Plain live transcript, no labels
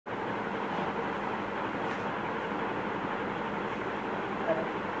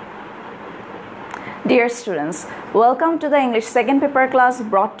Dear students, welcome to the English second paper class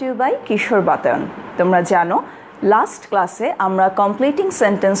brought to you by Kishore Batan. তোমরা জানো last ক্লাসে আমরা completing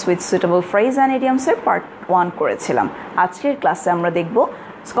sentence with suitable phrase and idioms এর part 1 করেছিলাম। আজকের ক্লাসে আমরা দেখব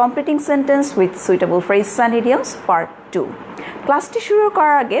completing sentence with suitable phrase and idioms part 2। ক্লাসটি শুরু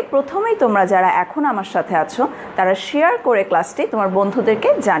করার আগে প্রথমেই তোমরা যারা এখন আমার সাথে আছো তারা শেয়ার করে ক্লাসটি তোমার বন্ধুদেরকে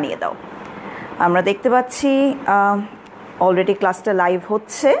জানিয়ে দাও। আমরা দেখতে পাচ্ছি অলরেডি ক্লাসটা লাইভ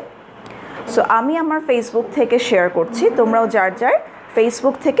হচ্ছে। সো আমি আমার ফেসবুক থেকে শেয়ার করছি, তোমরাও যার যার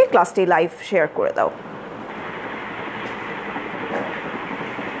ফেসবুক থেকে ক্লাসটি লাইভ শেয়ার করে দাও।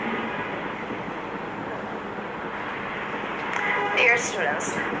 Dear students,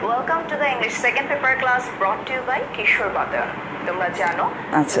 welcome to the English second paper class brought to you by Kishore Batan. তোমরা জানো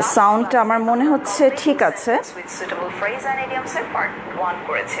আচ্ছা সাউন্ডটা আমার মনে হচ্ছে ঠিক আছে। With suitable phrase and idioms এর পার্ট 1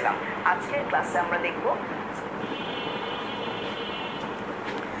 করেছিলাম। আজকের ক্লাসে আমরা দেখব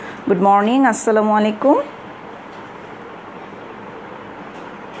গুড মর্নিং, আসসালামু আলাইকুম।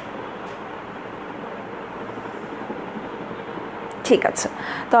 ঠিক আছে,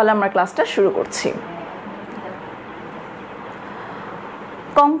 তাহলে আমরা ক্লাসটা শুরু করছি।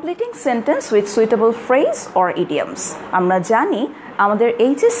 Completing sentence with suitable phrase or idioms. আমরা জানি আমাদের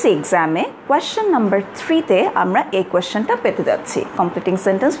এইচএসসি এক্সামে কোয়েশ্চেন নাম্বার 3-তে আমরা এই কোয়েশ্চেনটা পেতে যাচ্ছি, completing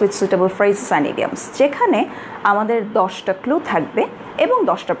sentence with suitable phrase and idioms, যেখানে আমাদের 10টা ক্লু থাকবে এবং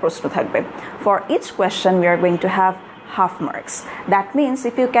 10টা প্রশ্ন থাকবে। For each question we are going to have half marks. That means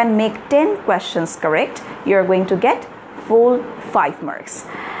if you can make 10 questions correct, you are going to get full 5 marks.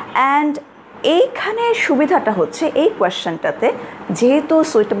 And এইখানে সুবিধাটা হচ্ছে এই কোয়েশ্চেনটাতে যেহেতু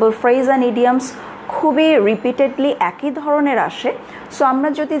সুইটেবল ফ্রেজ অ্যান্ড ইডিয়মস খুবই রিপিটেডলি একই ধরনের আসে, so আমরা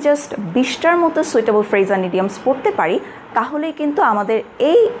যদি জাস্ট 20টার মতো সুইটেবল ফ্রেজ অ্যান্ড ইডিয়মস পড়তে পারি তাহলেই কিন্তু আমাদের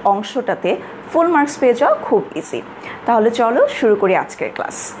এই অংশটাতে ফুল মার্কস পেয়ে যাওয়া খুব ইজি। তাহলে চলো শুরু করি আজকের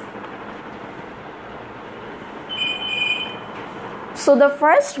class. So the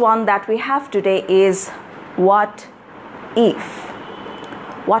first one that we have today is what if.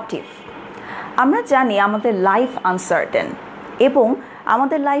 What if? আমরা জানি আমাদের লাইফ আনসার্টেন এবং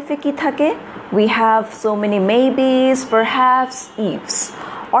আমাদের লাইফে কি থাকে, we have so many মেবিস, perhaps, ifs,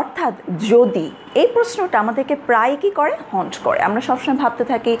 অর্থাৎ যদি। এই প্রশ্নটা আমাদেরকে প্রায় কি করে, হন্ট করে। আমরা সবসময় ভাবতে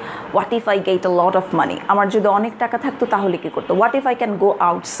থাকি what if I get a lot of money, আমার যদি অনেক টাকা থাকতো তাহলে কি করতো, what if I can go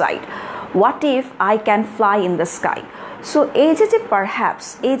outside, what if I can fly in the sky. So এই যে পারহ্যাপস,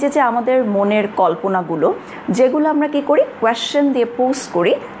 এই যে আমাদের মনের কল্পনাগুলো যেগুলো আমরা কি করি কোয়েশ্চেন দিয়ে পোস্ট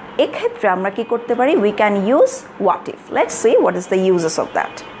করি, এক্ষেত্রে আমরা কি করতে পারি, we can use what if. Let's see what is the uses of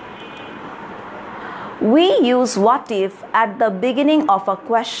that. We use what if at the beginning of a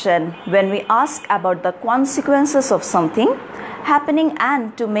question when we ask about the consequences of something happening and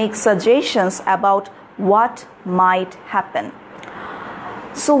to make suggestions about what might happen.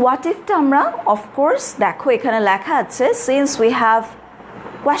 So what if টা আমরা of course দেখো এখানে লেখা আছে since we have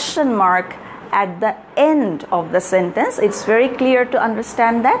question mark at the end of the sentence, it's very clear to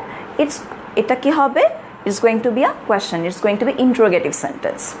understand that এটা কি হবে, it's going to be a question, it's going to be interrogative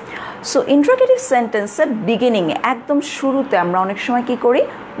sentence. So interrogative sentence এর beginning এ একদম শুরুতে আমরা অনেক সময় কি করি,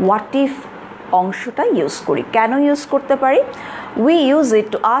 what if অংশটা ইউজ করি। কেন ইউজ করতে পারি, we use it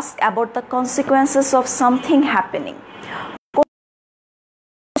to ask about the consequences of something happening,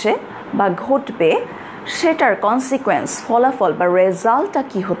 বা ঘটবে সেটার কনসিকোয়েন্স, ফলাফল বা রেজাল্টটা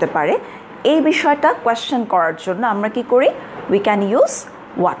কি হতে পারে, এই বিষয়টা কোয়েশ্চেন করার জন্য আমরা কি করি, we can use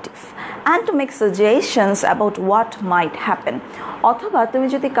what if and to make suggestions about what might happen. অথবা তুমি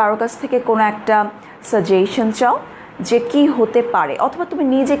যদি কারো কাছ থেকে কোনো একটা সাজেশন চাও যে কি হতে পারে, অথবা তুমি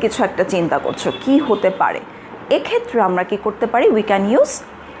নিজে কিছু একটা চিন্তা করছো কি হতে পারে, এক্ষেত্রে আমরা কি করতে পারি, we can use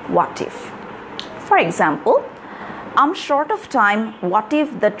what if. For example, I'm short of time, what if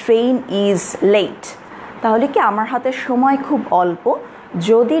the train is late? তাহলে কি আমার হাতে সময় খুব অল্প,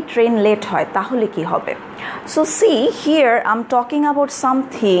 যদি ট্রেন লেট হয় তাহলে কি হবে। So see here I'm talking about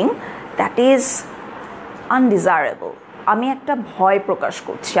something that is undesirable. আমি একটা ভয় প্রকাশ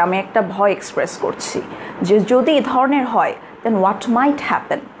করছি, আমি একটা ভয় এক্সপ্রেস করছি যে যদি এই ধরনের হয় then what might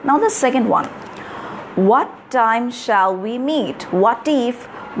happen. Now the second one, what time shall we meet? What if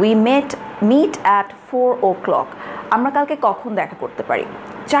we meet at 4 o'clock? আমরা কালকে কখন দেখা করতে পারি,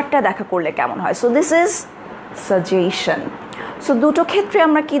 4টা দেখা করলে কেমন হয়। So this is suggestion. So দুটো ক্ষেত্রে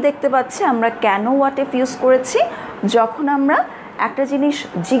আমরা কি দেখতে পাচ্ছি, আমরা কেন হোয়াট ইফ ইউজ করেছি, যখন আমরা একটা জিনিস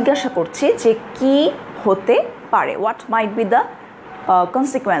জিজ্ঞাসা করছি যে কি হতে পারে, what might be the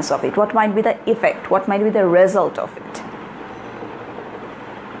consequence of it, what might be the effect, what might be the result of it.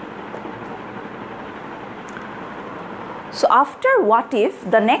 So after what if,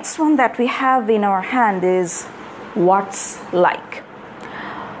 the next one that we have in our hand is what's like.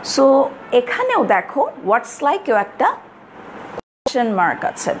 So এখানেও দেখো হোয়াটস লাইকেও একটা question mark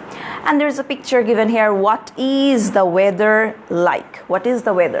আছে and there is a picture given here what is the weather like what is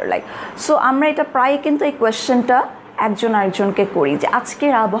the weather like so আমরা এটা প্রায় কিন্তু এই কোশ্চেনটা একজন আরেকজনকে করি যে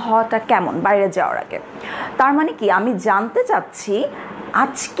আজকের আবহাওয়াটা কেমন বাইরে যাওয়ার আগে তার মানে কি আমি জানতে চাচ্ছি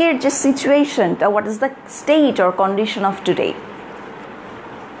আজকের যে সিচুয়েশনটা what is the state or condition of today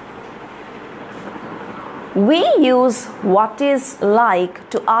we use what is like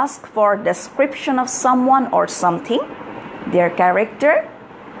to ask for description of someone or something their character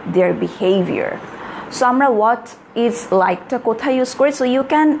their behavior so amra what is like ta kothay use kori so you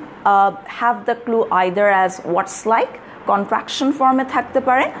can have the clue either as what's like contraction form e thakte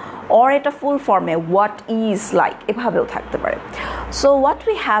pare or eta full form e what is like ebhabeo thakte pare so what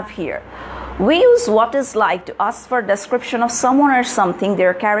we have here we use what is like to ask for description of someone or something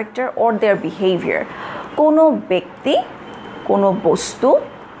their character or their behavior kono byakti kono bostu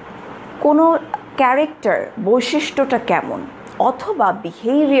kono character বৈশিষ্ট্যটা কেমন অথবা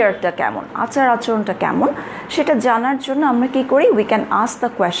বিহেভিয়ারটা কেমন আচার আচরণটা কেমন সেটা জানার জন্য আমরা কি করি we can ask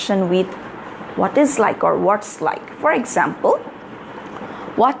the question with what is like or what's like for example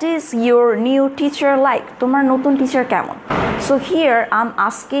what is your new teacher like তোমার নতুন টিচার কেমন so here I'm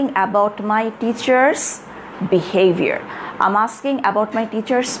asking about my teacher's behavior I'm asking about my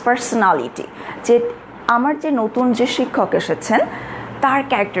teacher's personality যে আমার যে নতুন যে শিক্ষক এসেছেন তার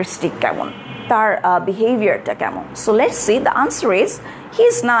ক্যারেক্টারিস্টিক কেমন তার বিহেভিয়ারটা কেমন so let's see the answer is he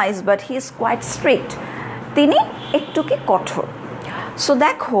is nice but he is quite strict তিনি একটু কি কঠোর so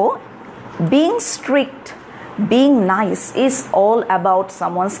দেখো being strict being nice is all about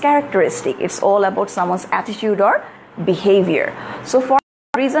someone's characteristic it's all about someone's attitude or behavior so for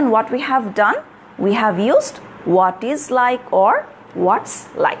that reason what we have done we have used what is like or what's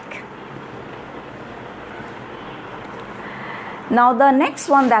like now the next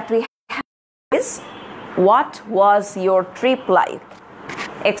one that we is what was your trip like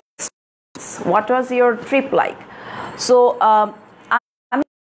what was your trip like so I'm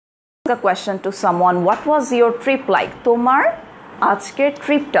asking a question to someone what was your trip like তোমার আজকের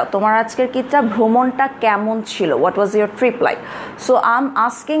ট্রিপটা তোমার আজকের কিটা ভ্রমণটা কেমন ছিল what was your trip like so I'm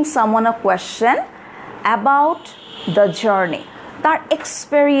asking someone a question about the journey তার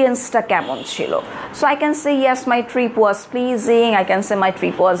এক্সপেরিয়েন্সটা কেমন ছিল so I can say yes my trip was pleasing I can say my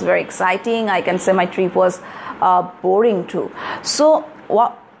trip was very exciting I can say my trip was boring too so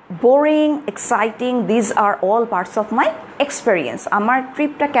boring exciting these are all parts of my experience আমার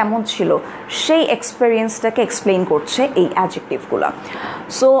ট্রিপটা কেমন ছিল সেই এক্সপেরিয়েন্সটাকে explain করছে এই অ্যাডজেক্টিভগুলো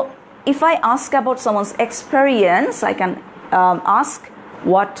so if I ask about someone's experience I can ask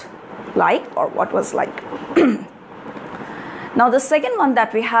what like or what was like Now the second one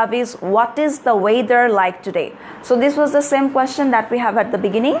that we have is what is the weather like today so this was the same question that we have at the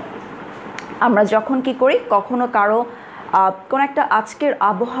beginning আমরা যখন কি করি কখনো কারো কোন একটা আজকের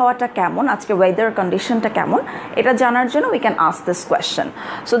আবহাওয়াটা কেমন আজকের ওয়েদার কন্ডিশনটা কেমন এটা জানার জন্য we can ask this question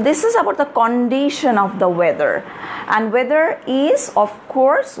so this is about the condition of the weather and weather is of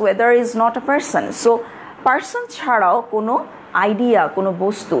course weather is not a person so person ছাড়াও কোনো আইডিয়া কোনো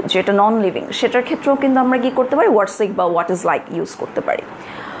বস্তু যেটা নন লিভিং সেটার ক্ষেত্রেও কিন্তু আমরা কি করতে পারি হোয়াটস লাইক বা হোয়াট ইজ লাইক ইউজ করতে পারি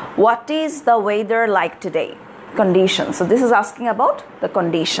what is the weather like today condition so this is asking about the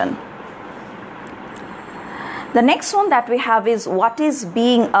condition The next one that we have is what is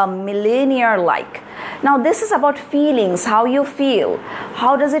being a millionaire like now this is about feelings how you feel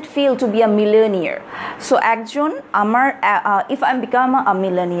how does it feel to be a millionaire so একজন আমার if I become a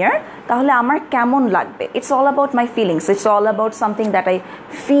millionaire তাহলে আমার কেমন লাগবে it's all about my feelings it's all about something that I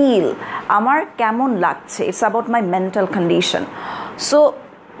feel আমার কেমন লাগছে it's about my mental condition so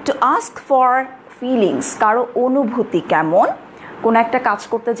to ask for feelings কারো অনুভূতি কেমন কোন একটা কাজ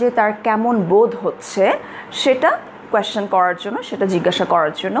করতে যে তার কেমন বোধ হচ্ছে সেটা কোয়েশ্চেন করার জন্য সেটা জিজ্ঞাসা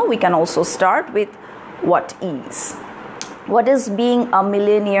করার জন্য we can also start with what is being a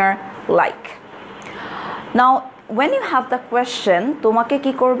millionaire like now when you have the question তোমাকে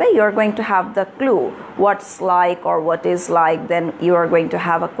কি করবে you are going to have the clue what's like or what is like then you are going to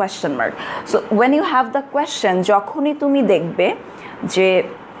have a question mark so when you have the question যখনই তুমি দেখবে যে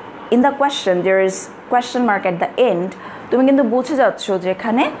in the question there is question mark at the end তুমি কিন্তু বুঝে যাচ্ছ যে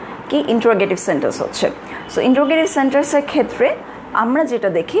এখানে কি ইন্টারোগেটিভ সেন্টেন্স হচ্ছে সো ইন্টারোগেটিভ সেন্টেন্সের ক্ষেত্রে আমরা যেটা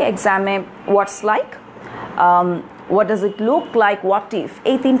দেখি এক্সামে হোয়াটস like what does it look like what if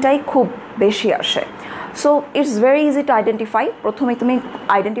এই তিনটাই খুব বেশি আসে so it's very easy to identify প্রথমে তুমি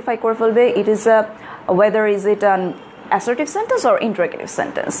আইডেন্টিফাই করে ফেলবে it is a whether is it an assertive sentence or interrogative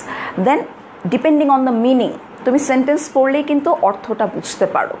sentence then depending on the meaning তুমি সেন্টেন্স পড়লেই কিন্তু অর্থটা বুঝতে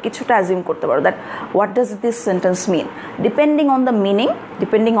পারো, কিছুটা অ্যাজিউম করতে পারো that what does this sentence mean. Depending on the meaning,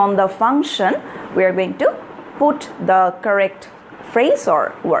 depending on the function, we are going to put the correct phrase or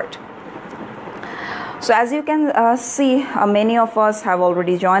word. So as you can see, many of us have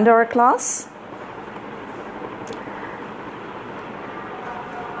already joined our class.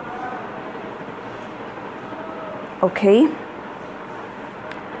 Okay.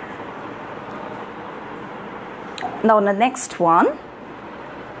 Now the next one.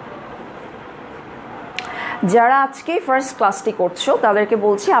 যারা আজকে first ক্লাসটি করছো তাদেরকে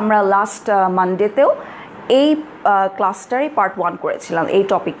বলছি আমরা last মানডেতেও এই ক্লাসটারই part 1 করেছিলাম, এই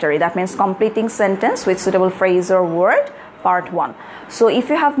টপিকটারই, that means completing sentence with suitable phrase or word part 1. So if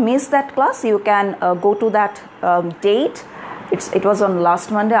you have missed that class, you can go to that date. It was on last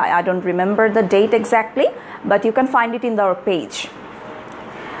Monday. I don't remember the date exactly, but you can find it in our page.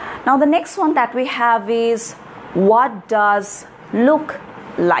 Now the next one that we have is what does look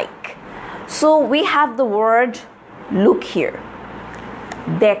like. So we have the word look here.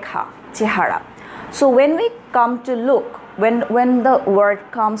 Dekha, chehara. So when we come to look, when the word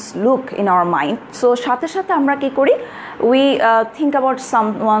comes look in our mind, so সাথে সাথে আমরা কি করি, we think about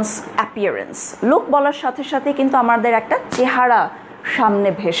someone's appearance. Look বলার সাথে সাথে কিন্তু আমাদের একটা চেহারা সামনে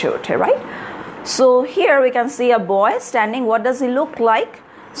ভেসে ওঠে, right? So here we can see a boy standing. What does he look like?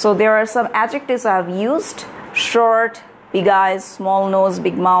 So there are some adjectives I have used: short, big eyes, small nose,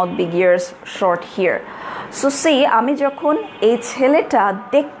 big mouth, big ears, short hair. So see, আমি যখন এই ছেলেটা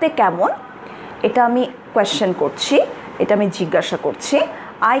দেখতে কেমন এটা আমি question করছি, এটা আমি জিজ্ঞাসা করছি,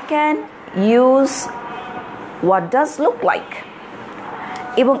 I can use what does look like.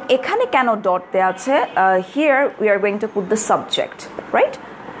 এবং এখানে কেন ডট দেয়া আছে, here we are going to put the subject, right?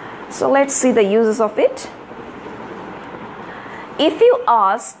 So let's see the uses of it. If you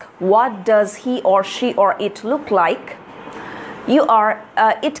ask what does he or she or it look like, you are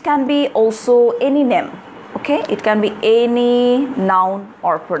it can be also any name, okay? It can be any noun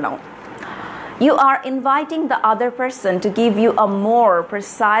or pronoun. You are inviting the other person to give you a more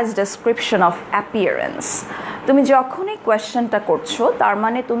precise description of appearance. তুমি যখন এই কোয়েশ্চেনটা করছো তার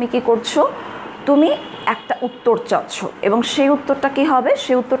মানে তুমি কি করছো, তুমি একটা উত্তর চাচ্ছ এবং সেই উত্তরটা কি হবে,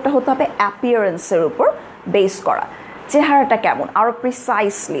 সেই উত্তরটা হতে হবে অ্যাপিয়ারেন্সের উপর বেস করা। চেহারাটা কেমন, আরো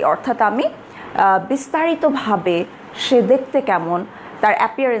প্রিসাইসলি, অর্থাৎ আমি বিস্তারিতভাবে সে দেখতে কেমন, তার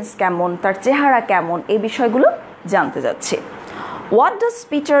অ্যাপিয়ারেন্স কেমন, তার চেহারা কেমন, এই বিষয়গুলো জানতে যাচ্ছি। What does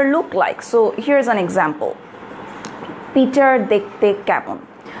Peter look like? So here's an example. Peter দেখতে কেমন?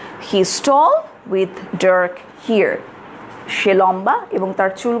 He is tall with dark hair. সে লম্বা এবং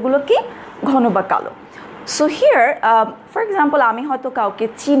তার চুলগুলো কি ঘন বা কালো। So here, for example, আমি হয়তো কাউকে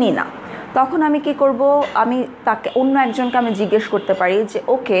চিনি না, তখন আমি কি করব, আমি তাকে অন্য একজনকে আমি জিজ্ঞেস করতে পারি যে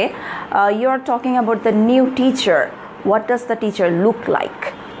ওকে, you are talking about the new teacher, what does the teacher look like.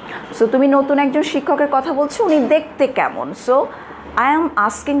 So তুমি নতুন একজন শিক্ষকের কথা বলছো, উনি দেখতে কেমন। So I am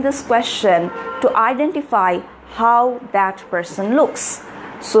asking this question to identify how that person looks.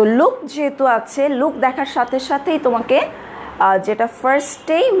 So look যেহেতু আছে, look দেখার সাথে সাথেই তোমাকে যেটা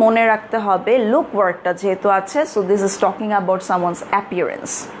ফার্স্টেই মনে রাখতে হবে, look ওয়ার্ডটা যেহেতু আছে, so this is talking about someone's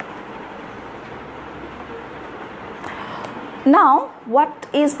appearance. Now, what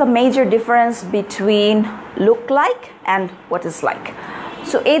is the major difference between look like and what is like?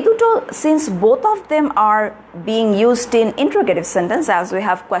 So এই দুটো, since both of them are being used in interrogative sentence, as we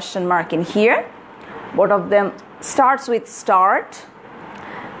have question mark in here, both of them starts with start,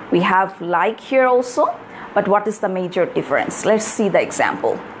 we have like here also, but what is the major difference? Let's see the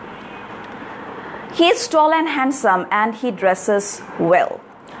example. He is tall and handsome and he dresses well.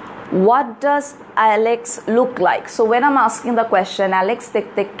 What does Alex look like? So when I'm asking the question, Alex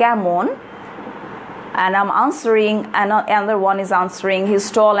দেখতে কেমন, and I'm answering, and another one is answering, he's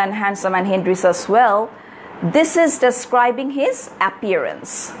tall and handsome and he dresses well, this is describing his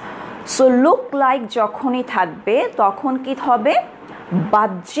appearance. So look like যখনই থাকবে তখন কি হবে,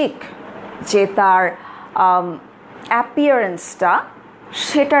 বাহ্যিক যে তার অ্যাপিয়ারেন্সটা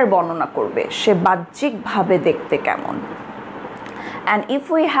সেটার বর্ণনা করবে, সে বাহ্যিকভাবে দেখতে কেমন। And if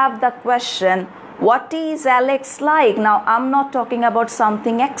we have the question, what is Alex like? Now, I'm not talking about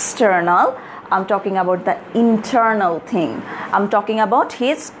something external. I'm talking about the internal thing. I'm talking about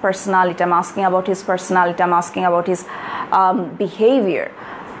his personality. I'm asking about his personality. I'm asking about his behavior.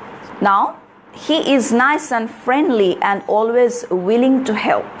 Now, he is nice and friendly and always willing to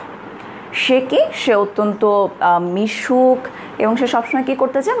help. সে কি, সে অত্যন্ত মিশুক এবং সে সবসময় কি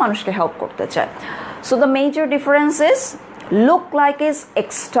করতে চায়, মানুষকে help করতে চায়। So the major difference is look like is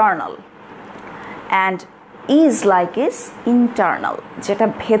external and is like is internal, যেটা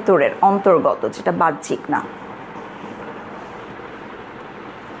ভেতরের অন্তর্গত, যেটা বাহ্যিক না।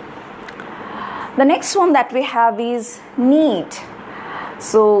 The next one that we have is need.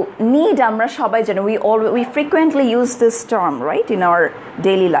 So need আমরা সবাই জানি, we frequently use this term, right, in our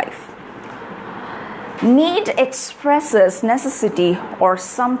daily life. Need expresses necessity or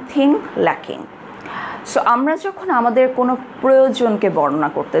something lacking. So আমরা যখন আমাদের কোনো প্রয়োজনকে বর্ণনা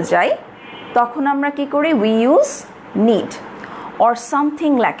করতে যাই তখন আমরা কি করি, we use need or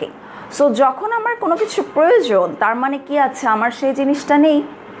something lacking. So যখন আমার কোনো কিছু প্রয়োজন তার মানে কি আছে, আমার সেই জিনিসটা নেই,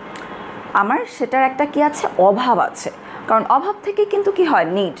 আমার সেটার একটা কি আছে, অভাব আছে, কারণ অভাব থেকে কিন্তু কি হয়,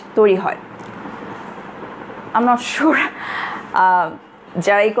 নিড তৈরি হয়। I'm not sure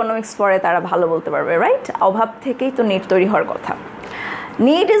যারা ইকোনমিক্স পড়ে তারা ভালো বলতে পারবে, রাইট? অভাব থেকেই তো নিড তৈরি হওয়ার কথা।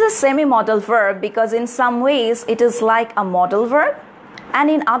 Need is a semi-modal verb because in some ways it is like a modal verb and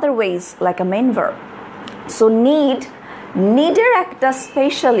in other ways like a main verb. So needer একটা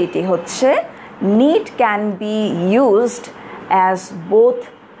speciality হচ্ছে need can be used as both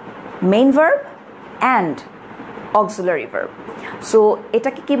main verb and auxiliary verb. So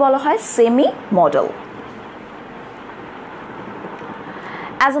এটাকে কি বলা হয়, semi-modal.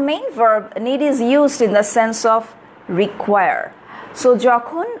 As a main verb, need is used in the sense of require. So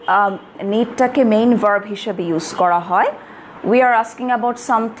যখন needটাকে main verb হিসেবে use করা হয়, we are asking about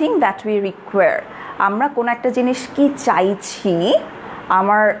something that we require. আমরা কোন একটা জিনিস কি চাইছি,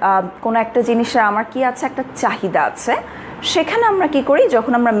 আমার কোন একটা জিনিসের আমার কি আছে, একটা চাহিদা আছে, সেখানে আমরা কি করি,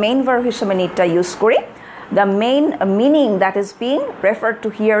 যখন আমরা main verb হিসেবে needটা ইউজ করি, the main meaning that is being referred to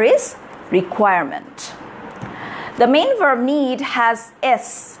here is requirement. The main verb need has s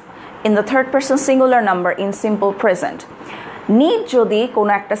in the third person singular number in simple present. Need যদি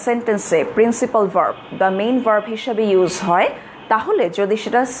কোনো একটা সেন্টেন্সে প্রিন্সিপাল ভার্ব বা main verb হিসেবে use হয়, তাহলে যদি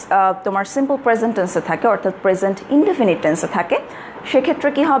সেটা তোমার সিম্পল প্রেজেন্ট টেন্সে থাকে অর্থাৎ প্রেজেন্ট ইনডেফিনিট টেন্সে থাকে, সেক্ষেত্রে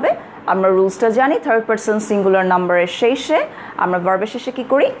কি হবে, আমরা রুলসটা জানি, থার্ড পারসন সিঙ্গুলার নাম্বারের শেষে আমরা ভার্বের শেষে কি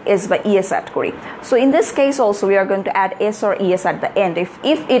করি, এস বা ইএস অ্যাড করি। So in this case also we are going to add S or ES at the end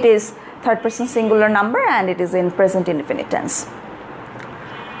if it is third person singular number and it is in present indefinite tense.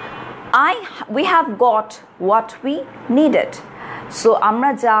 We have got what we needed. So আমরা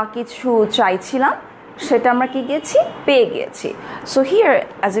যা কিছু চাইছিলাম সেটা আমরা কি গেছি, পেয়ে গেছি। So here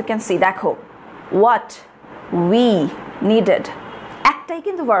as you can see, দেখো what we needed একটাই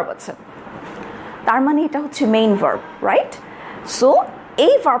কিন্তু ভার্ব আছে, তার মানে এটা হচ্ছে মেইন ভার্ব, রাইট? সো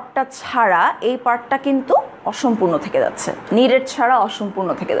এই ভার্বটা ছাড়া এই পার্টটা কিন্তু অসম্পূর্ণ থেকে যাচ্ছে, নিডেড ছাড়া অসম্পূর্ণ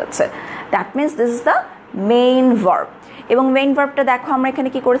থেকে যাচ্ছে। That means this is the main verb. এবং মেইন ভার্বটা দেখো আমরা এখানে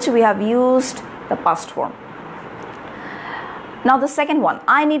কি করেছি, we have used the past form. Now the second one,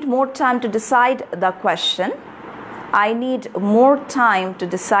 I need more time to decide the question. I need more time to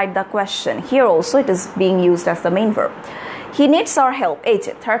decide the question. Here also it is being used as the main verb. He needs our help. H,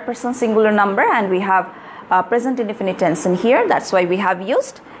 third person singular number, and we have present indefinite tense in here. That's why we have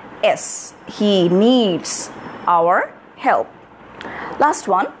used S. He needs our help. Last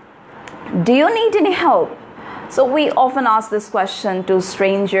one, do you need any help? So we often ask this question to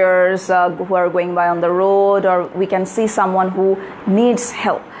strangers who are going by on the road, or we can see someone who needs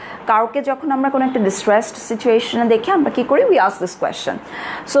help. কাউকে যখন আমরা কোনো একটা distressed সিচুয়েশনে দেখি আমরা কি করি, we ask this question.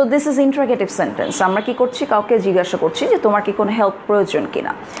 So this is interrogative sentence. আমরা কি করছি, কাউকে জিজ্ঞাসা করছি যে তোমার কি কোনো হেল্প প্রয়োজন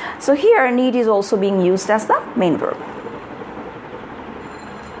কিনা। So here need is also being used as the main verb.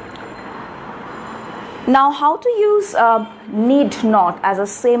 Now how to use need not as a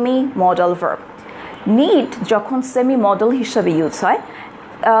semi-modal verb. Need যখন semi-modal হিসাবে ইউজ হয়,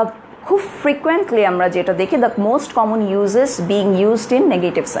 খুব ফ্রিকুয়েন্টলি আমরা যেটা দেখি, the most common uses being used in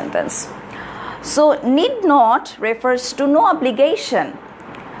negative sentence. So need not refers to know obligation.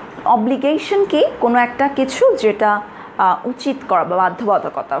 Obligation কি, কোনো একটা কিছু যেটা উচিত করা বা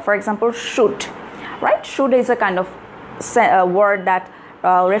বাধ্যবাধকতা। For example should, right? Should is a kind of word that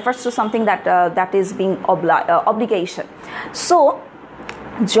refers to something that is being obligation. So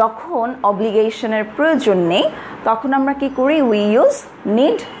যখন অব্লিগেশনের প্রয়োজন নেই তখন আমরা কি করি, we use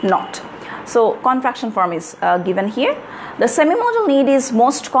need not. So contraction form is given here. The semi-modal need is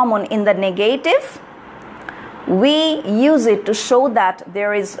most common in the negative. We use it to show that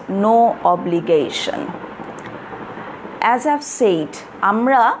there is no obligation. As I've said,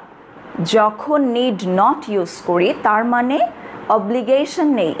 আমরা যখন need not use করি তার মানে obligation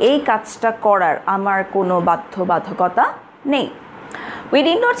নেই, এই কাজটা করার আমার কোনো বাধ্যবাধকতা নেই। We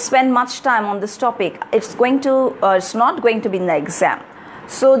did not spend much time on this topic. It's not going to be in the exam.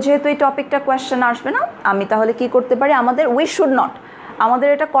 So যেহেতু এই টপিকটা কোয়েশ্চেন আসবে না, আমি তাহলে কি করতে পারি, আমাদের we should not, আমাদের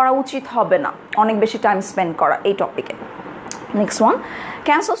এটা করা উচিত হবে না অনেক বেশি টাইম স্পেন্ড করা এই টপিকে। Next one,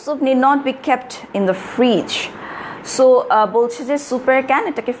 cans of soup need not be kept in the fridge. So বলছে যে সুপের ক্যান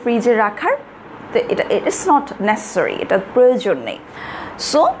এটাকে ফ্রিজে রাখার, এটা ইটস নট নেসেসারি, এটা প্রয়োজন নেই।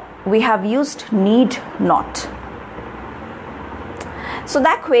 So we have used need not. So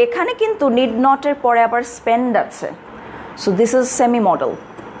দেখো এখানে কিন্তু need not এর পরে আবার spend আছে. So this is semi-modal.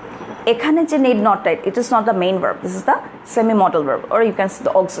 এখানে যে need not, it is not the main verb. This is the semi-modal verb, or you can see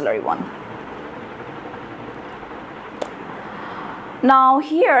the auxiliary one. Now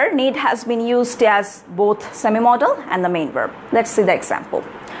here need has been used as both semi-modal and the main verb. Let's see the example.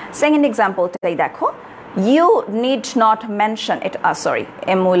 Second example today দেখো, you need not mention it.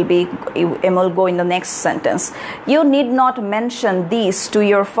 M will go in the next sentence. You need not mention these to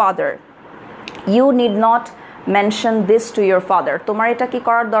your father. You need not mention this to your father. তোমার এটা কি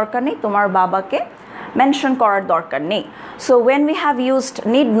করার দরকার নেই, তোমার বাবাকে mention করার দরকার নেই. So when we have used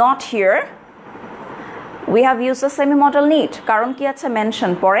need not here, we have used a semi-modal need. কারণ কি আছে,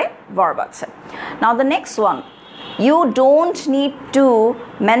 mention পরে verb আছে. Now the next one, you don't need to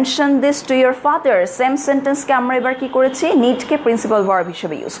mention this to your father. Same sentence কে আমরা এবার কি করেছি, need কে principal verb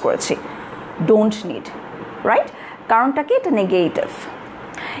হিসেবে ইউজ করেছি. Don't need, right? কারণটা কি, এটা negative.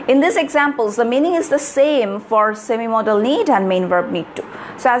 In these examples, the meaning is the same for semi-modal need and main verb need to.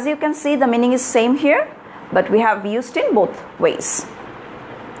 So as you can see, the meaning is same here, but we have used in both ways.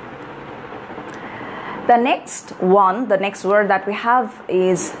 The next word that we have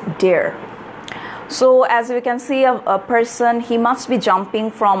is dare. So as we can see, a person, he must be jumping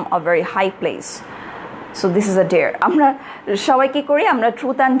from a very high place. So this is a dare. আমরা সবাই কি করি, আমরা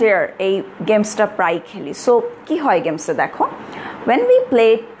truth and dare এই গেমসটা প্রায় খেলি. So কি হয় গেমসে দেখো, when we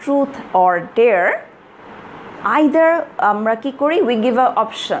play truth or dare, either আমরা কি করি, we give a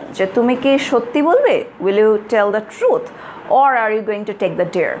option যে তুমি কি সত্যি বলবে, will you tell the truth, or are you going to take the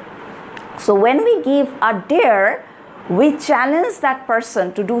dare? So when we give a dare, we challenge that person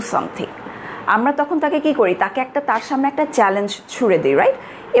to do something. আমরা তখন তাকে কি করি, তার সামনে একটা চ্যালেঞ্জ ছুড়ে দিই, রাইট?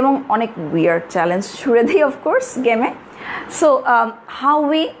 এবং অনেক উইয়ার্ড চ্যালেঞ্জ ছুড়ে দিই অফ কোর্স গেমে. So how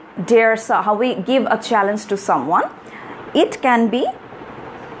we give a challenge to someone, it can be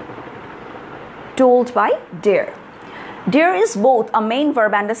told by dare. Dare is both a main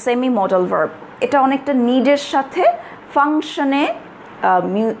verb and a semi-modal verb. এটা অনেকটা নিডের সাথে ফাংশনে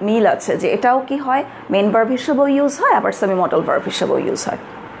মিল আছে, যে এটাও কি হয়, মেইন ভার্ব হিসেবেও ইউজ হয়, আবার semi-modal verb হিসেবেও ইউজ হয়.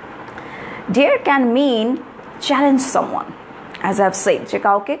 Dare can mean challenge someone, as I have said, যে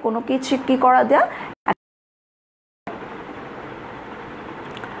কাউকে কোনো কিছু কি করা দেয়া.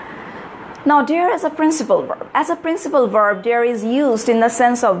 Now dare as a principal verb. As a principal verb, dare is used in the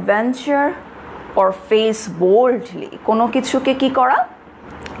sense of venture or face boldly. কোনো কিছুকে কি করা,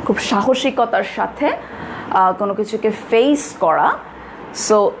 খুব সাহসিকতার সাথে কোনো কিছুকে ফেস করা.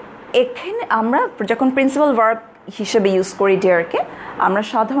 সো এখানে আমরা যখন প্রিন্সিপাল ভার্ব হিসেবে ইউজ করি ডেয়ারকে, আমরা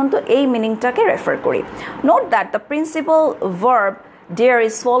সাধারণত এই মিনিংটাকে রেফার করি. Note that the principal verb dare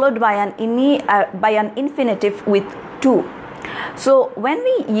is followed by an infinitive with two. So when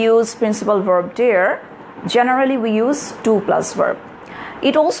we use principal verb dare, generally we use to plus verb.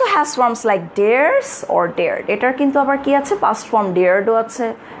 It also has forms like dares or dared. এটার কিন্তু আবার কি আছে, past form dared ও আছে,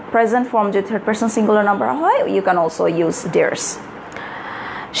 present form যে third person singular number হয়, you can also use dares.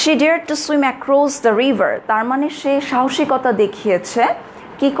 She dared to swim across the river. তার মানে সে সাহসিকতা দেখিয়েছে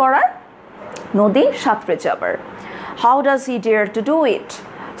কি করার, নদী সাঁতরে যাবার. How does he dare to do it?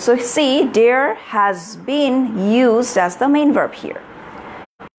 So see, dare has been used as the main verb here.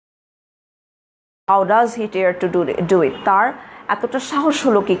 How does he dare to do it? তার এতটা সাহস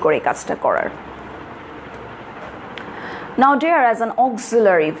হলো কি করে কাজটা করার. Now dare as an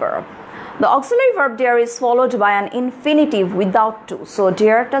auxiliary verb. The auxiliary verb dare is followed by an infinitive without to. So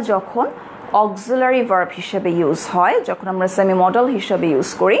dare টা যখন auxiliary verb হিসেবে ইউজ হয়, যখন আমরা semi-modal হিসেবে ইউজ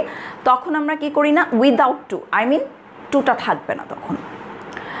করি, তখন আমরা কি করি না, without to, I mean to টা থাকবে না তখন.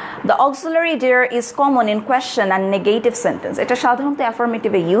 The auxiliary dare is common in question and negative sentence. এটা সাধারণত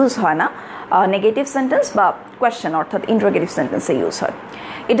affirmative এ ইউজ হয় না, negative sentence বা question অর্থাৎ interrogative sentence এ ইউজ হয়.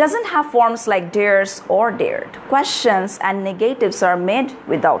 It doesn't have forms like dares or dared. Questions and negatives are made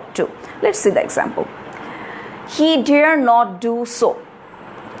without to. Let's see the example. He dare not do so.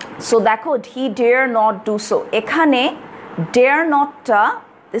 So দেখো, he dare not do so. এখানে dare not টা,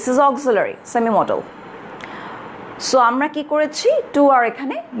 this is auxiliary, semi-modal. So আমরা কি করেছি, to আর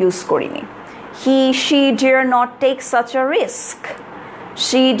এখানে use করিনি. He, she dare not take such a risk.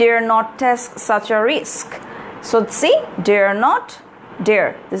 She dare not take such a risk. So see, dare not,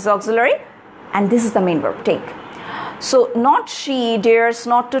 dare, this is auxiliary, and this is the main verb, take. So not she dares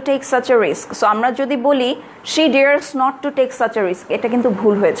not to take such a risk. So আমরা যদি বলি she dares not to take such a risk, এটা কিন্তু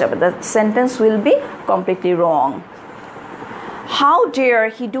ভুল হয়ে যাবে. The sentence will be completely wrong. How dare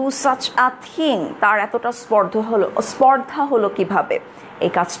he do such a thing? তার এতটা স্পর্ধা হলো কিভাবে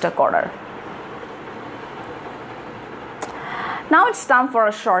এই কাজটা করার. Now it's time for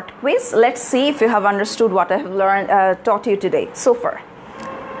a short quiz. Let's see if you have understood what I have taught you today so far.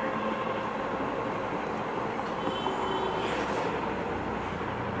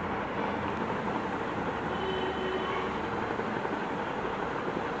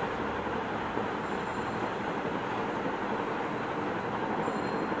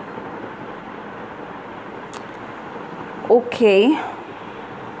 Okay.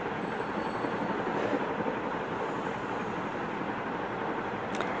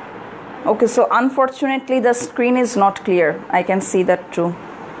 Okay, so unfortunately the screen is not clear. I can see that too.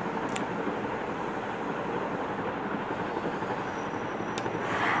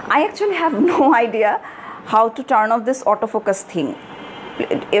 I actually have no idea how to turn off this autofocus thing.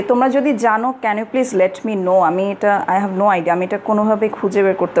 তোমরা যদি জানো, can you please let me know? I have no idea. আমি এটা কোনোভাবে খুঁজে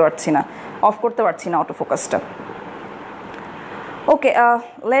বের করতে পারছি না, অফ করতে পারছি না অটোফোকাসটা। Okay,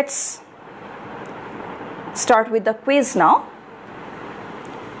 let's start with the quiz now.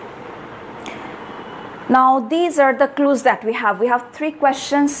 Now these are the clues that we have. We have 3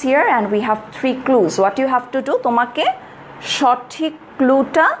 questions here and we have 3 clues. What you have to do, তোমাকে সঠিক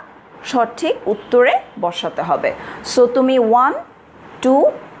ক্লুটা সঠিক উত্তরে বসাতে হবে। সো তুমি 1, 2,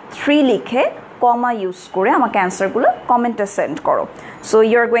 3 লিখে কমা ইউজ করে আমাকে অ্যান্সারগুলো কমেন্টে সেন্ড করো। So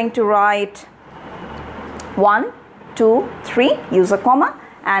you are going to right 1, 2, 3, use a comma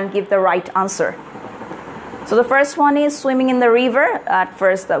and give the right answer. So the first one is swimming in the river. At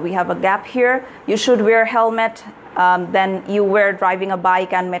first we have a gap here. You should wear helmet. Then you were driving a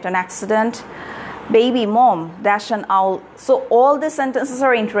bike and met an accident. Baby, mom, dash and owl. So all these sentences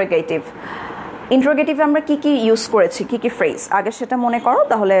are interrogative. Interrogative আমরা কি কি use করেছি, কি কি phrase, আগে সেটা মনে করো,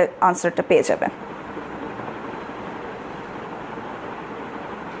 তাহলে আনসারটা পেয়ে যাবে।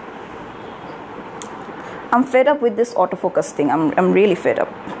 I'm fed up with this autofocus thing. I'm really fed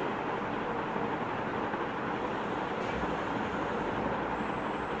up.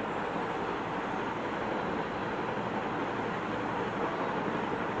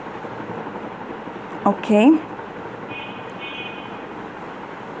 Okay.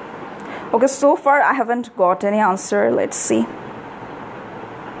 Okay, so far I haven't got any answer. Let's see.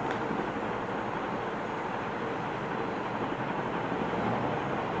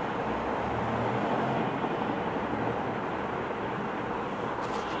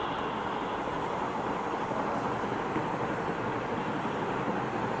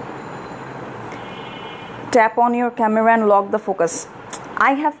 Tap on your camera and lock the focus.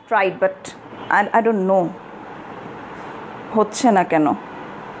 I have tried, but I don't know. হচ্ছে না কেন?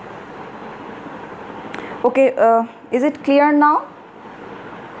 Okay, is it clear now?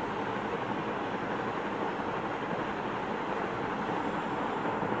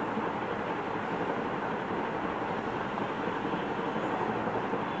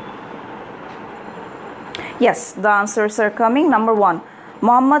 Yes, the answers are coming. Number 1,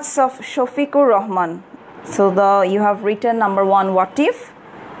 Muhammad Shafiqur Rahman. So you have written number 1, what if?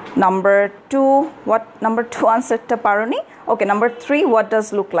 Number 2, number 2 answer ta paroni. Okay, number 3, what does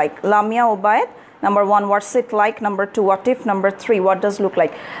look like? Lamia Obaid. Number 1, what's it like? Number 2, what if? Number 3, what does look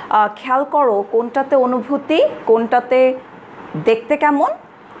like? খেয়াল করো কোনটাতে অনুভূতি, কোনটাতে দেখতে কেমন,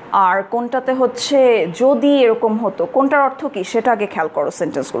 আর কোনটাতে হচ্ছে যদি এরকম হতো, কোনটার অর্থ কি সেটা আগে খেয়াল করো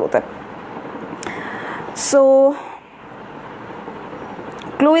সেন্টেন্সগুলোতে। So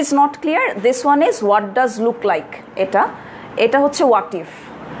clue is not clear. This one is what does look like. এটা হচ্ছে what if.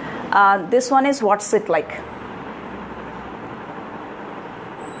 This one is what's it like.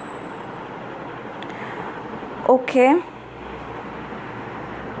 Okay.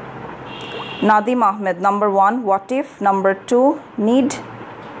 Nadim Ahmed, number 1, what if? Number 2, need.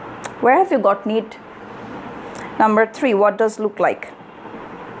 Where have you got need? Number 3, what does look like?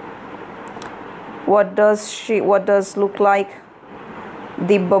 What does look like?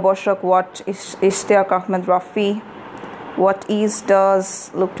 Dibba Boshak, what is Ishtiaq Ahmed Rafi? What is does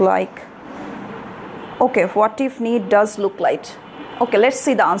look like? Okay, what if need does look like? Okay, let's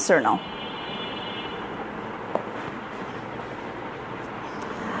see the answer now.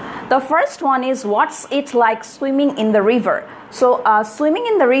 The first one is what's it like swimming in the river? So swimming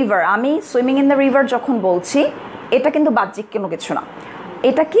in the river, আমি swimming in the river যখন বলছি, এটা কিন্তু বাহ্যিক কোনো কিছু না।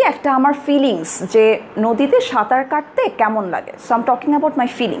 এটা কি একটা আমার ফিলিংস, যে নদীতে সাঁতার কাটতে কেমন লাগে। So I'm talking about my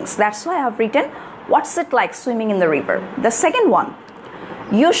feelings. That's why I have written what's it like swimming in the river. The second one,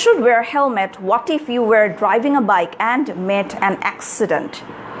 you should wear helmet. What if you were driving a bike and met an accident?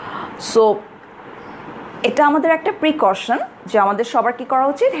 So এটা আমাদের একটা precaution যে আমাদের সবার কি করা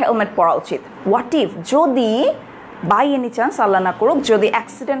উচিত, helmet পরা উচিত। হোয়াট ইফ, যদি বাই এনি চান্স আল্লাহ না করুক যদি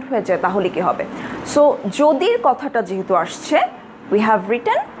অ্যাক্সিডেন্ট হয়ে যায় তাহলে কি হবে। সো যদির কথাটা যেহেতু আসছে, we have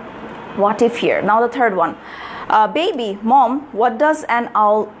written what if here. Now the third one, baby mom what does an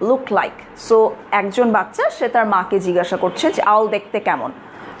owl look like so একজন বাচ্চা সে তার মাকে জিজ্ঞাসা করছে যে আউল দেখতে কেমন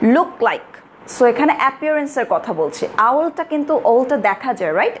লুক লাইক সো এখানে অ্যাপিয়ারেন্সের কথা বলছি আউলটা কিন্তু ওলটা দেখা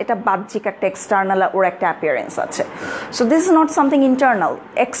যায় রাইট এটা বাহ্যিক একটা এক্সটার্নাল ওর একটা অ্যাপিয়ারেন্স আছে so this is not something internal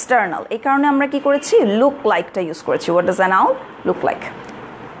external এই কারণে আমরা কি করেছি লুক লাইকটা ইউজ করেছি what does an owl look like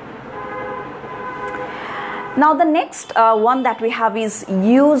Now the next one that we have is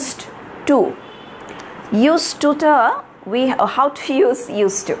used to. Used to ta we how to use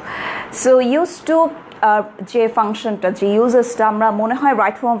used to. So used to যে ফাংশনটা যে ইউজেসটা আমরা মনে হয়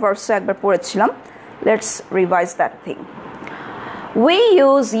রাইট ফর্ম ভার্বসে একবার পড়েছিলাম let's revise that thing we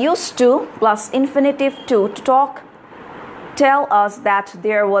use used to plus infinitive to talk tell us that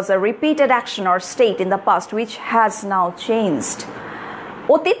there was a repeated action or state in the past which has now changed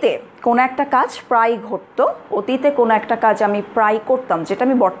অতীতে কোন একটা কাজ প্রায় ঘটতো অতীতে কোন একটা কাজ আমি প্রায় করতাম যেটা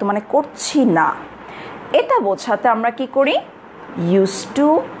আমি বর্তমানে করছি না এটা বোঝাতে আমরা কি করি used to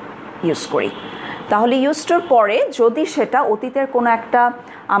ইউজ করি তাহলে used to পরে যদি সেটা অতীতের কোন একটা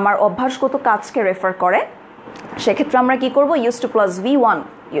আমার অভ্যাসগত কাজকে রেফার করে সেক্ষেত্রে আমরা কি করব used to plus v1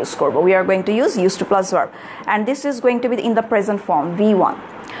 use করব we are going to use used to plus verb and this is going to be in the present form v1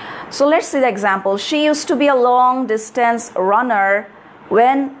 so let's see the example she used to be a long distance runner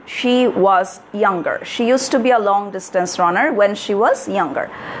when she was younger she used to be a long distance runner when she was younger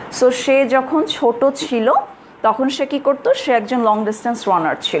so সে যখন ছোট ছিল তখন সে কি করত সে একজন long distance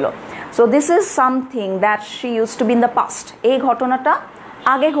রানার ছিল so this is something that she used to be in the past এই ঘটনাটা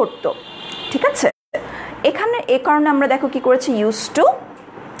আগে ঘটতো ঠিক আছে এখানে এই কারণে আমরা দেখো কি করেছি ইউজড টু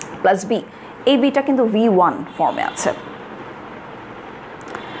প্লাস বি এই বিটা কিন্তু v1 ফর্মে আছে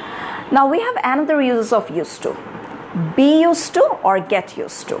now we have another uses of used to be used to or get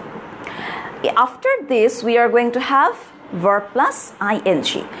used to after this we are going to have verb plus ing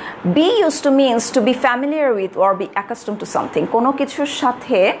be used to means to be familiar with or be accustomed to something কোনো কিছুর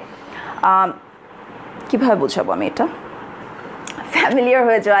সাথে কিভাবে বোঝাবো আমি এটা familiar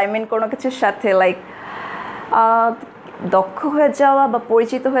হয়ে যাওয়া I mean কোনো কিছুর সাথে লাইক দক্ষ হয়ে যাওয়া বা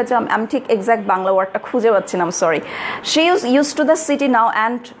পরিচিত হয়ে যাওয়া আমি ঠিক এক্সাক্ট বাংলা ওয়ার্ডটা খুঁজে পাচ্ছি না sorry she is used to the city now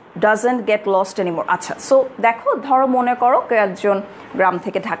and doesn't get lost anymore আচ্ছা সো দেখো ধরো মনে করো কেউ একজন গ্রাম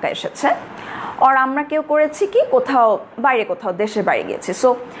থেকে ঢাকা এসেছে আর আমরা কেউ করেছি কি কোথাও বাইরে কোথাও দেশের বাইরে গিয়েছি সো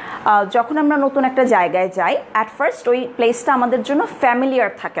যখন আমরা নতুন একটা জায়গায় যাই অ্যাট ফার্স্ট ওই প্লেসটা আমাদের জন্য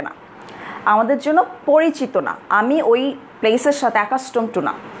ফ্যামিলিয়ার থাকে না আমাদের জন্য পরিচিত না আমি ওই প্লেসের সাথে অ্যাকাস্টম টু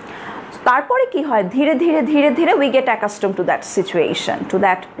না তারপরে কি হয় ধীরে ধীরে ধীরে ধীরে we get accustom to that situation to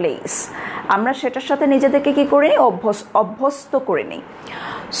that place আমরা সেটার সাথে নিজেদেরকে কি করে নিই অভ্যস্ত করে নিই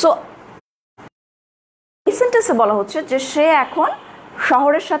সো এই সেন্টেন্সে বলা হচ্ছে যে সে এখন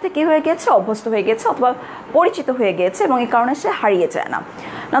শহরের সাথে কি হয়ে গেছে অভ্যস্ত হয়ে গেছে অথবা পরিচিত হয়ে গেছে এবং এই কারণে সে হারিয়ে যায় না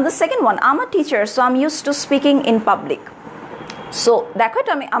নাও the second one I am a teacher so I am used to speaking in public so দেখো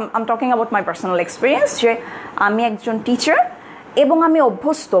এটা আমি আম talking about my personal experience যে আমি একজন টিচার এবং আমি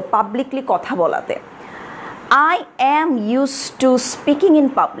অভ্যস্ত পাবলিকলি কথা বলাতে I am used to speaking in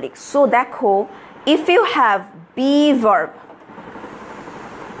public so দেখো if you have be verb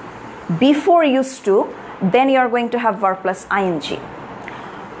before used to then you are going to have verb plus ing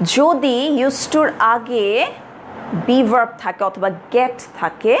যদি used to আগে be verb থাকে অথবা get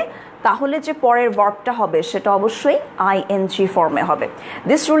থাকে তাহলে যে পরের ভার্বটা হবে সেটা অবশ্যই ing ফর্মে হবে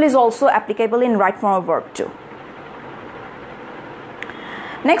this rule is also applicable in right form of verb too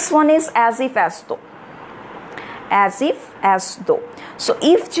next one is as if as though as if as though so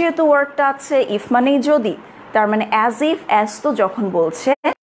if যেহেতু ওয়ার্ডটা আছে if মানে যদি তার মানে as if as though যখন বলছে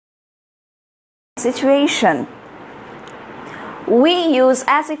situation we use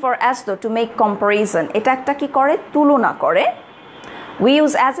as if or as though to make comparison এটা একটা কি করে তুলনা করে we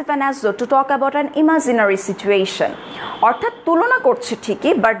use as if and as though to talk about an imaginary situation অর্থাৎ তুলনা করছে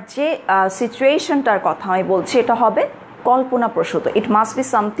ঠিকই বাট যে সিচুয়েশনটার কথা আমি বলছি এটা হবে কল্পনাপ্রসূত it must be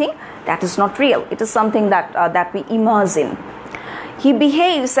something that is not real it is something that we imagine he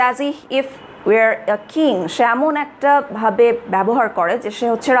behaves as if we're a king সে এমন একটা ভাবে ব্যবহার করে যে সে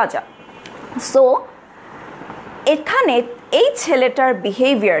হচ্ছে রাজা সো এখানে এই ছেলেটার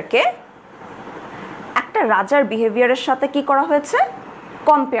বিহেভিয়ারকে একটা রাজার বিহেভিয়ারের সাথে কি করা হয়েছে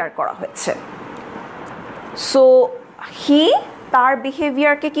কম্পেয়ার করা হয়েছে সো হি তার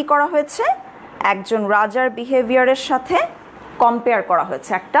বিহেভিয়ারকে কি করা হয়েছে একজন রাজার বিহেভিয়ারের সাথে কম্পেয়ার করা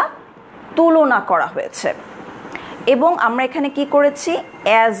হয়েছে একটা তুলনা করা হয়েছে এবং আমরা এখানে কি করেছি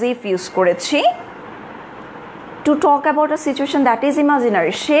অ্যাজ ইফ ইউজ করেছি to talk about a situation that is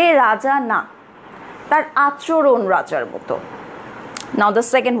imaginary সে রাজা না তার আচরণ রাজার মতো now the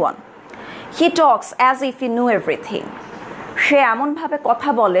second one he talks as if he knew everything সে এমন ভাবে কথা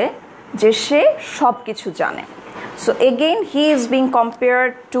বলে যে সে সবকিছু জানে So again he is being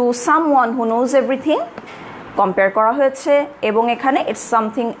compared to someone who knows everything. Compare করা হয়েছে এবং এখানে it's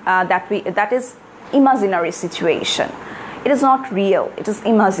something that is imaginary situation. It is not real, it is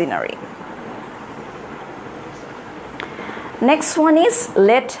imaginary. Next one is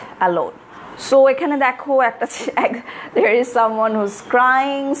let alone. So এখানে দেখো একটা there is someone who's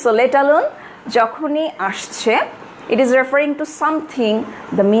crying. So let alone যখনই আসছে it is referring to something,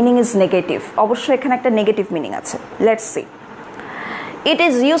 the meaning is negative. অবশ্যই এখানে একটা negative meaning আছে. Let's see. It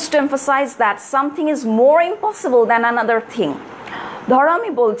is used to emphasize that something is more impossible than another thing. ধরো আমি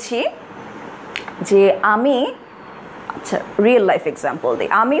বলছি যে আমি আচ্ছা রিয়েল লাইফ এক্সাম্পল দিই,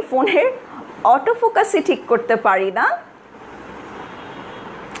 আমি ফোনের অটো ফোকাসই ঠিক করতে পারি না,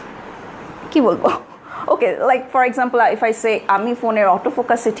 কি বলবো, okay like for example if I say আমি ফোনের অটো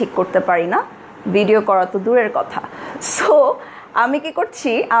ফোকাসই ঠিক করতে পারি না, ভিডিও করা তো দূরের কথা। সো আমি কি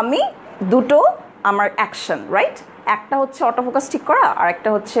করছি, আমি দুটো আমার অ্যাকশন, রাইট? একটা হচ্ছে অটো ফোকাস ঠিক করা আর একটা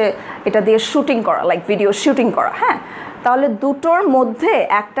হচ্ছে এটা দিয়ে শুটিং করা, লাইক ভিডিও শুটিং করা। হ্যাঁ, তাহলে দুটোর মধ্যে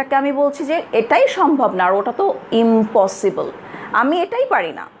একটাকে আমি বলছি যে এটাই সম্ভব না আর ওটা তো ইম্পসিবল, আমি এটাই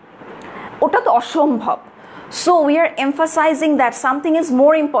পারি না, ওটা তো অসম্ভব। So we are emphasising that something is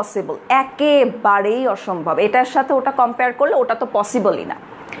more impossible, একেবারেই অসম্ভব, এটার সাথে ওটা কম্পেয়ার করলে ওটা তো পসিবলই না।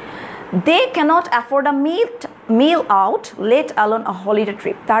 They can't afford a mill out, let alone a holiday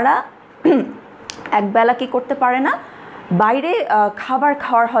trip. তারা একবেলা কি করতে পারে না, বাইরে খাবার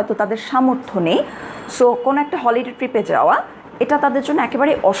খাওয়ার হয়তো তাদের সামর্থ্য নেই। সো কোনো একটা হলিডে ট্রিপে যাওয়া এটা তাদের জন্য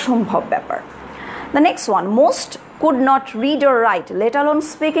একেবারে অসম্ভব ব্যাপার। The next one, most could not read or right, let alone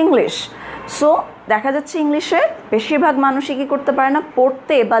speak English. So দেখা যাচ্ছে ইংলিশে বেশিরভাগ মানুষই কী করতে পারে না,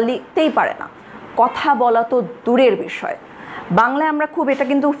 পড়তে বা লিখতেই পারে না, কথা বলা তো দূরের বিষয়। বাংলায় আমরা খুব এটা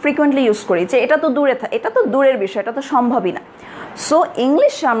কিন্তু ফ্রিকোয়েন্টলি ইউজ করি যে এটা তো দূরের বিষয়, এটা তো সম্ভবই না। সো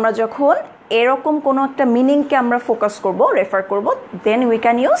ইংলিশে আমরা যখন এরকম কোনো একটা মিনিংকে আমরা ফোকাস করব, রেফার করব, then we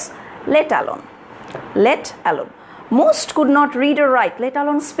can use let alone. Let alone, most could not read or right, let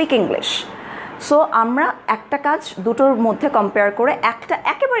alone speak English. So আমরা একটা কাজ দুটোর মধ্যে কম্পেয়ার করে একটা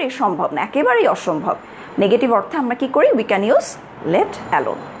একেবারেই সম্ভব না, একেবারেই অসম্ভব, নেগেটিভ অর্থে আমরা কি করি, we can use let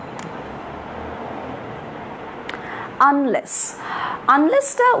alone. Unless. Unless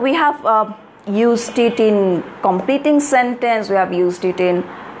we have used it in completing sentence, we have used it in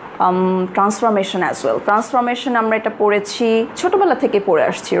transformation as well. Transformation আমরা এটা পড়েছি, ছোটবেলা থেকে পড়ে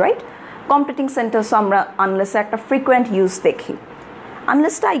আসছি, রাইট? কমপ্লিটিং সেন্টেন্স আমরা আনলেস একটা ফ্রিকোয়েন্ট ইউজ দেখি।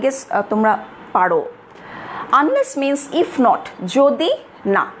 আনলেসটা আই গেস তোমরা পারো। আনলেস মিনস ইফ নট, যদি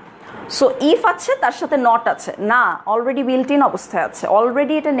না। সো ইফ আছে তার সাথে নট আছে, না অলরেডি বিল্ট ইন অবস্থায় আছে,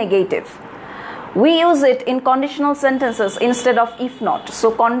 অলরেডি এটা negative. We use it in conditional sentences instead of if not. So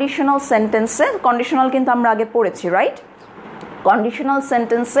conditional sentence, conditional কিন্তু আমরা আগে পড়েছি, right? Conditional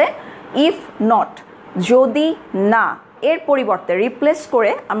sentence if not, যদি না, এর পরিবর্তে রিপ্লেস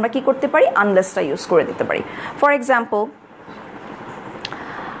করে আমরা কি করতে পারি, unlessটা ইউজ করে দিতে পারি। For example,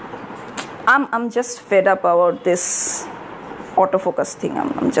 I'm just fed up about this autofocus thing.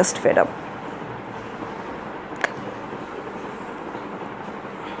 I'm just fed up.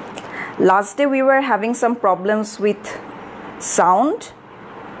 Last day we were having some problems with sound,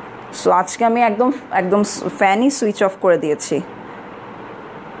 so আজকে আমি একদম ফ্যানই সুইচ অফ করে দিয়েছি,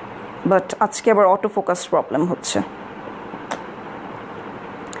 বাট আজকে আবার অটো ফোকাস প্রবলেম হচ্ছে।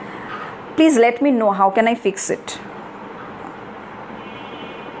 Please let me know how can I fix it.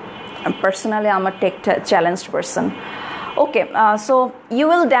 Personally I'm a tech challenged person. Okay, so you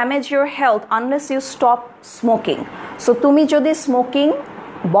will damage your health unless you stop smoking. So তুমি যদি smoking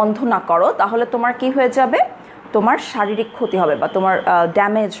বন্ধ না করো তাহলে তোমার কি হয়ে যাবে, তোমার শারীরিক ক্ষতি হবে বা তোমার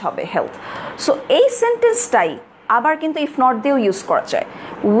ড্যামেজ হবে হেলথ। সো এই সেন্টেন্সটাই আবার কিন্তু ইফ নট দিয়েও ইউজ করা যায়।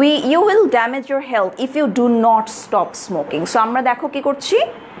 You will damage your health if you do not stop smoking. So আমরা দেখো কি করছি,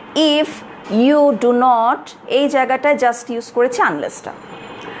 ইফ ইউ ডু নট, এই জায়গাটায় জাস্ট ইউজ করেছি আনলেসটা।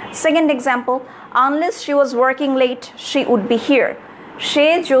 Second example, unless she was working late she would be here. সে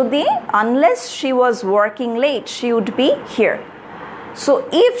যদি, unless she was working late she would be here. So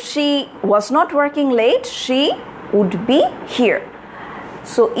if she was not working late, she would be here.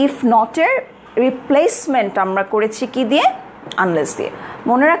 So if not এর replacement আমরা করেছি কি দিয়ে, unless দিয়ে।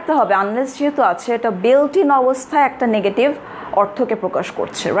 মনে রাখতে হবে আনলেস যেহেতু আছে এটা বিল্ট ইন অবস্থায় একটা নেগেটিভ অর্থকে প্রকাশ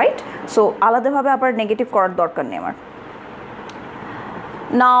করছে, রাইট? সো আলাদাভাবে আবার নেগেটিভ করার দরকার নেই আমার।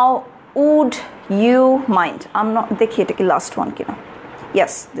 নাও উড ইউ মাইন্ড, আমরা দেখি এটা কি লাস্ট ওয়ান কিনা।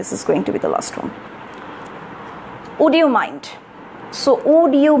 Yes, this is going to B the last one. Would you mind. So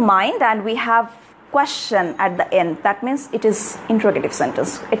would you mind, and we have question at the end, that means it is interrogative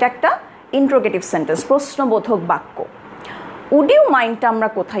sentence. এটা একটা interrogative sentence, প্রশ্নবোধক বাক্য। would you mind টা আমরা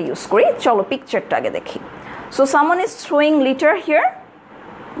কোথায় use করি, চলো পিকচারটা আগে দেখি। So someone is throwing litter here.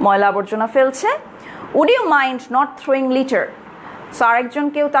 ময়লা আবর্জনা ফেলছে. Would you mind not throwing litter? So আরেকজন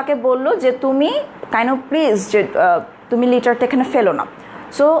কেউ তাকে বলল যে তুমি kind of please যে তুমি লিটারটা এখানে ফেলো না.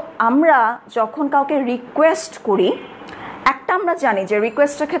 সো আমরা যখন কাউকে রিকোয়েস্ট করি, একটা আমরা জানি যে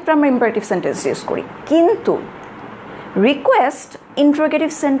রিকোয়েস্টের ক্ষেত্রে আমরা ইম্পারেটিভ সেন্টেন্স ইউজ করি, কিন্তু রিকোয়েস্ট ইন্টারোগেটিভ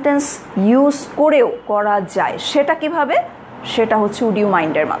সেন্টেন্স ইউজ করেও করা যায়. সেটা কিভাবে? সেটা হচ্ছে উড ইউ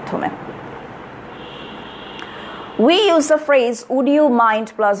মাইন্ডের মাধ্যমে. We use the phrase would you mind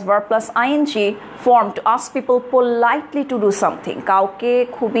plus verb plus ing form to ask people politely to do something. কাউকে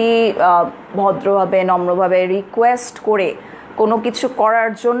খুবই ভদ্রভাবে নম্রভাবে রিকোয়েস্ট করে কোনো কিছু করার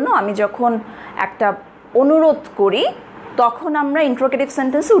জন্য আমি যখন একটা অনুরোধ করি তখন আমরা ইন্টারোগেটিভ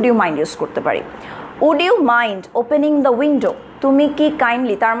সেন্টেন্সে would you mind ইউজ করতে পারি. Would you mind opening the window? তুমি কি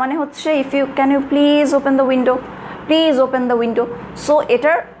কাইন্ডলি, তার মানে হচ্ছে if you can you please open the window, please open the window. So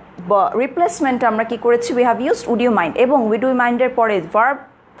এটার রিপ্লেসমেন্ট আমরা কি করেছি, we have used would you mind, এবং would you mind এর পরে ভার্ব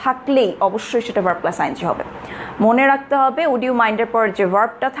থাকলেই অবশ্যই সেটা ভার্ব প্লাস আইএনজি হবে. মনে রাখতে হবে would you mind এর পরে যে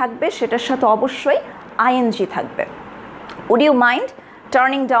ভার্বটা থাকবে সেটার সাথে অবশ্যই আইএনজি থাকবে. Would you mind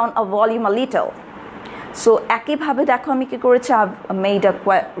turning down a volume a little? So একইভাবে দেখো আমি কি করেছি, I've made a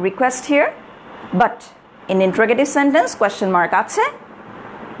request here, but in interrogative sentence question mark আছে,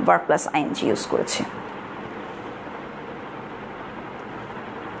 verb plus ing ইউজ করেছি.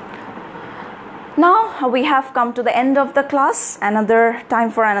 Now we have come to the end of the class. Another time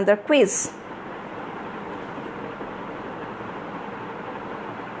for another quiz.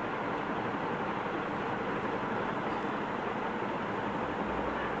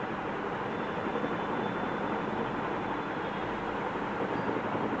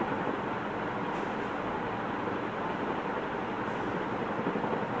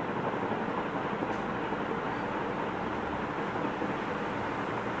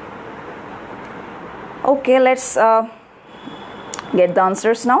 Okay, let's get the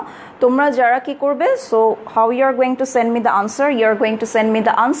answers now. তোমরা যারা কি করবে, so how you are going to send me the answer? You are going to send me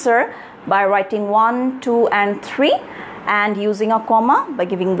the answer by writing 1, 2 and 3 and using a comma by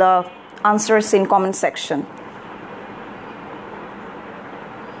giving the answers in comment section.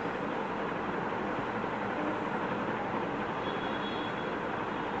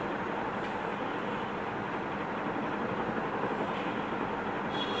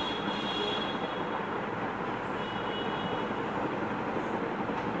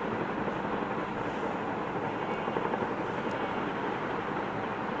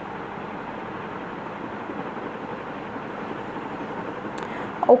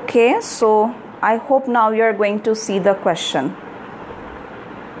 Okay, so I hope now you are going to see the question.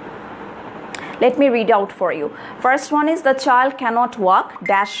 Let me read out for you. First one is the child cannot walk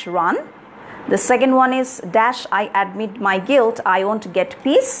dash run. The second one is dash I admit my guilt, I won't get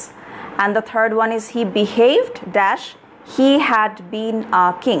peace. And the third one is he behaved dash he had been a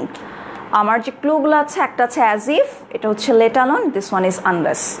king. আমার যে ক্লুগুলো আছে, একটা আছে as if, এটা হচ্ছে let alone, this one is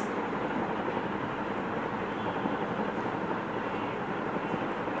unless.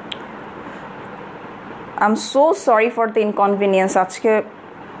 I'm so sorry for the inconvenience. আজকে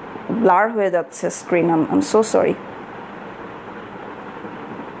blur হয়ে যাচ্ছে screen. I'm so sorry.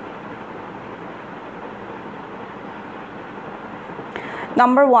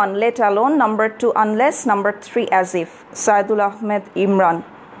 Number 1, let alone. Number 2, unless. Number 3, as if. Saidul Ahmed Imran.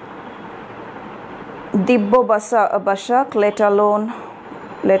 Dibbo Bashak, let alone.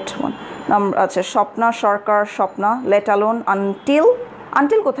 Let one. Number আচ্ছা স্বপ্না সরকার Swapna, let alone.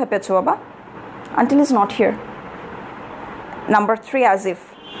 Until কোথায় পেয়েছো বাবা? Until is not here. Number 3, as if.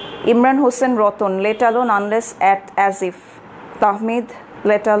 Imran Hussain Roton, let alone unless at as if. Tahmid,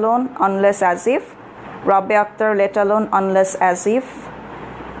 let alone unless as if. Rabi Akhtar, let alone unless as if.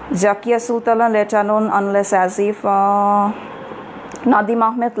 Zakia Sultana, let alone unless as if. Nadim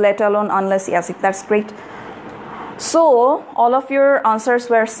Ahmed, let alone unless as if. That's great. So all of your answers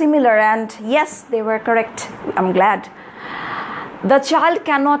were similar and yes, they were correct. I'm glad. The child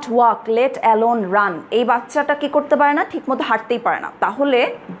cannot walk, let alone run. এই বাচ্চাটা কি করতে পারে না, ঠিকমতো হাঁটতেই পারে না, তাহলে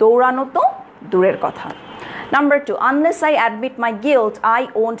দৌড়ানো তো দূরের কথা. Number 2, unless I admit my guilt, I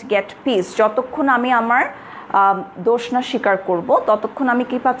won't get peace. যতক্ষণ আমি আমার দোষ না স্বীকার করব ততক্ষণ আমি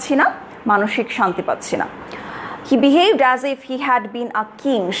কি পাচ্ছি না, মানসিক শান্তি পাচ্ছি না. He behaved as if he had been a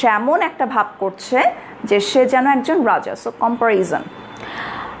king. সে এমন একটা ভাব করছে যে সে যেন একজন রাজা. So comparison.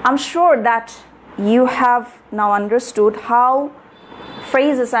 I'm sure that you have now understood how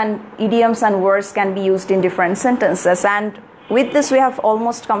phrases and idioms and words can be used in different sentences, and with this we have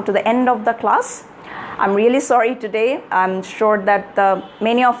almost come to the end of the class. I'm really sorry today. I'm sure that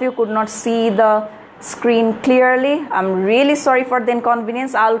many of you could not see the screen clearly. I'm really sorry for the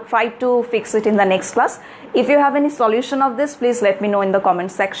inconvenience. I'll try to fix it in the next class. If you have any solution of this, please let me know in the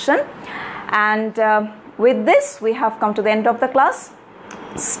comment section. And with this, we have come to the end of the class.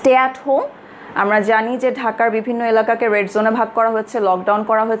 Stay at home. আমরা জানি যে ঢাকার বিভিন্ন এলাকাকে red জোনে ভাগ করা হয়েছে, লকডাউন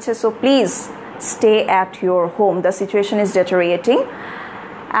করা হয়েছে, so please stay at your home. The situation is deteriorating,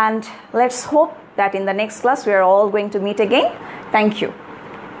 and let's hope that in the next class we are all going to meet again. Thank you.